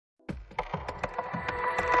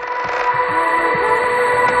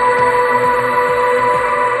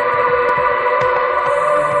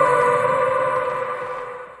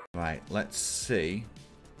let's see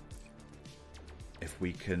if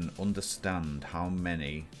we can understand how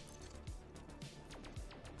many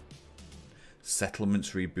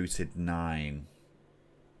settlements rebooted. 9.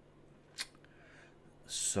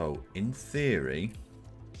 So, in theory,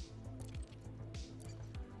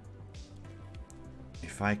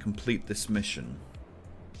 if I complete this mission,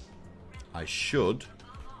 I should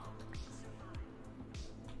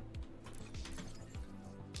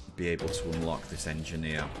be able to unlock this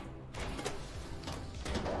engineer.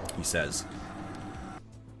 He says.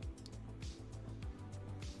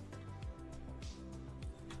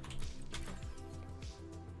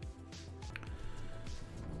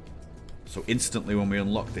 So instantly when we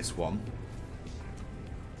unlock this one,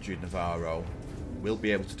 Jude Navarro, we'll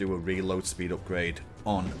be able to do a reload speed upgrade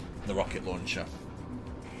on the rocket launcher.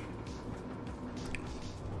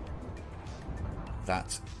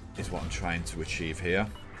 That is what I'm trying to achieve here.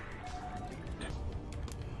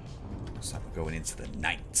 So we're going into the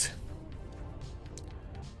night.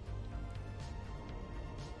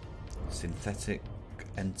 Synthetic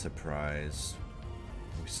Enterprise.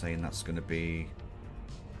 Are we saying that's going to be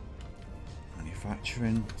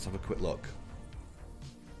manufacturing? Let's have a quick look.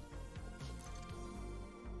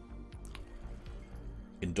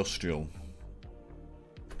 Industrial.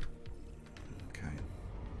 Okay.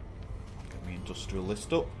 Get my industrial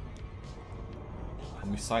list up.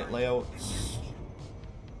 And my site layouts.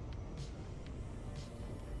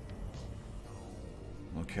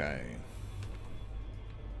 Okay.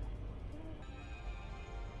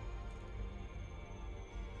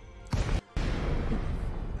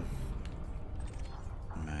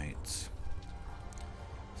 Right.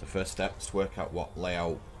 So first step is to work out what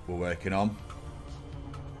layout we're working on.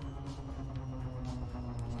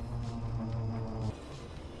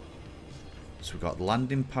 So we've got the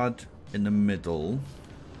landing pad in the middle.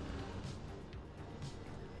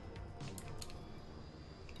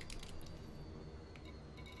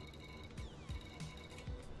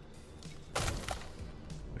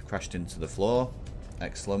 We've crashed into the floor.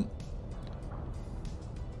 Excellent.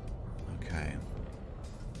 Okay.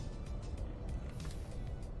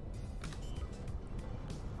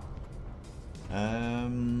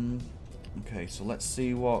 Okay, so let's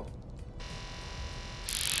see what.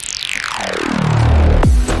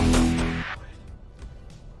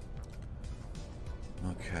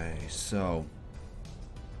 Okay, so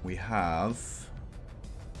we have,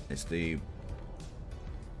 it's this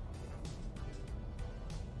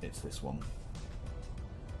one.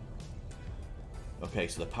 Okay,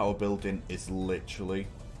 so the power building is literally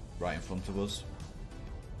right in front of us.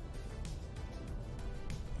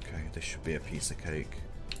 Okay, this should be a piece of cake.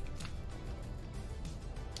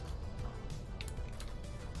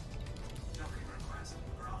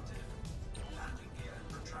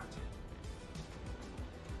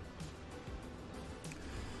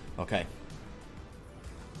 Okay.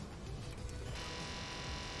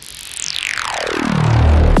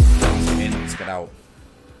 In, let's get out.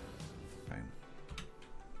 Okay.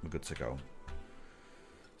 We're good to go.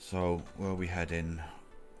 So, where are we heading?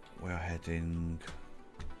 We're heading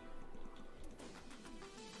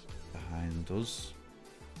behind us.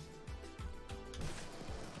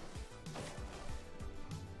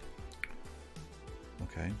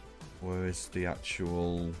 Okay. Where is the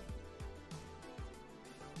actual...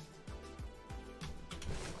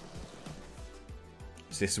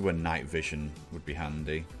 This is where night vision would be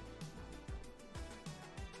handy.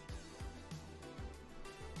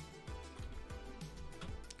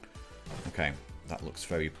 Okay, that looks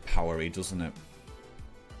very powery, doesn't it?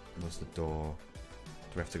 Where's the door?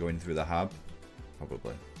 Do we have to go in through the hub?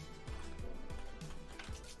 Probably.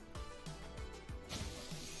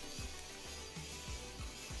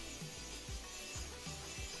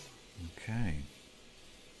 Okay,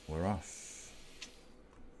 we're off.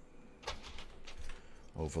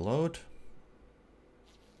 Overload,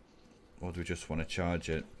 or do we just want to charge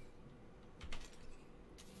it?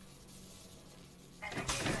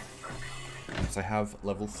 Because I have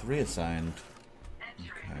level 3 assigned.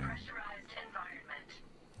 Okay.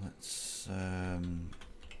 Let's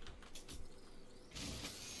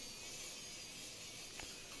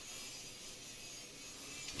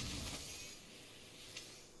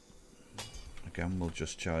again, we'll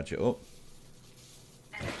just charge it up.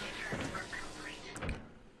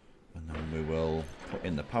 We will put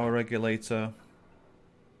in the power regulator.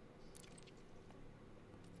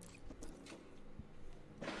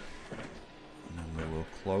 And then we will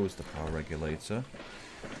close the power regulator.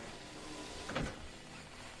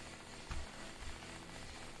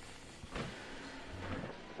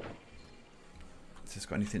 Has this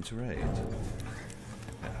got anything to raid?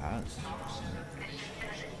 It has.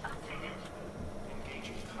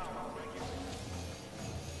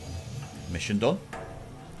 Mission done.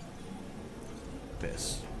 Bit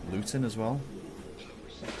of looting as well.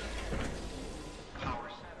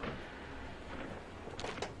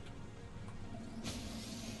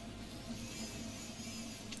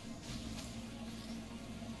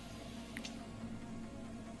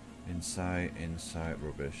 Insight,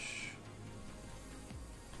 rubbish.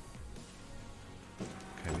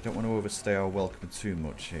 Okay, we don't want to overstay our welcome too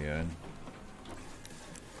much here.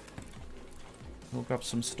 We'll grab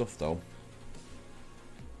some stuff though.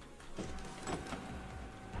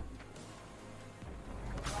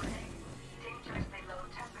 Dangerously low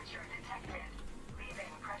temperature detected.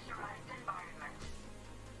 Leaving pressurized environment.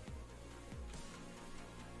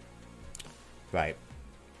 Right.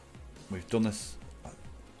 We've done this.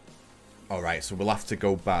 Alright, so we'll have to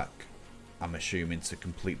go back, I'm assuming, to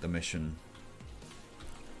complete the mission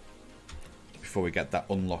before we get that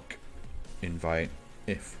unlock invite.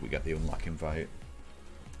 If we get the unlock invite.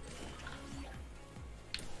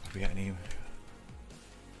 Have we got any?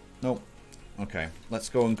 Nope. Okay, let's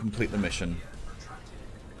go and complete the mission.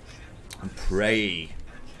 And pray.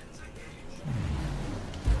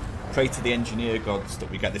 Pray to the engineer gods that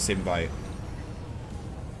we get this invite.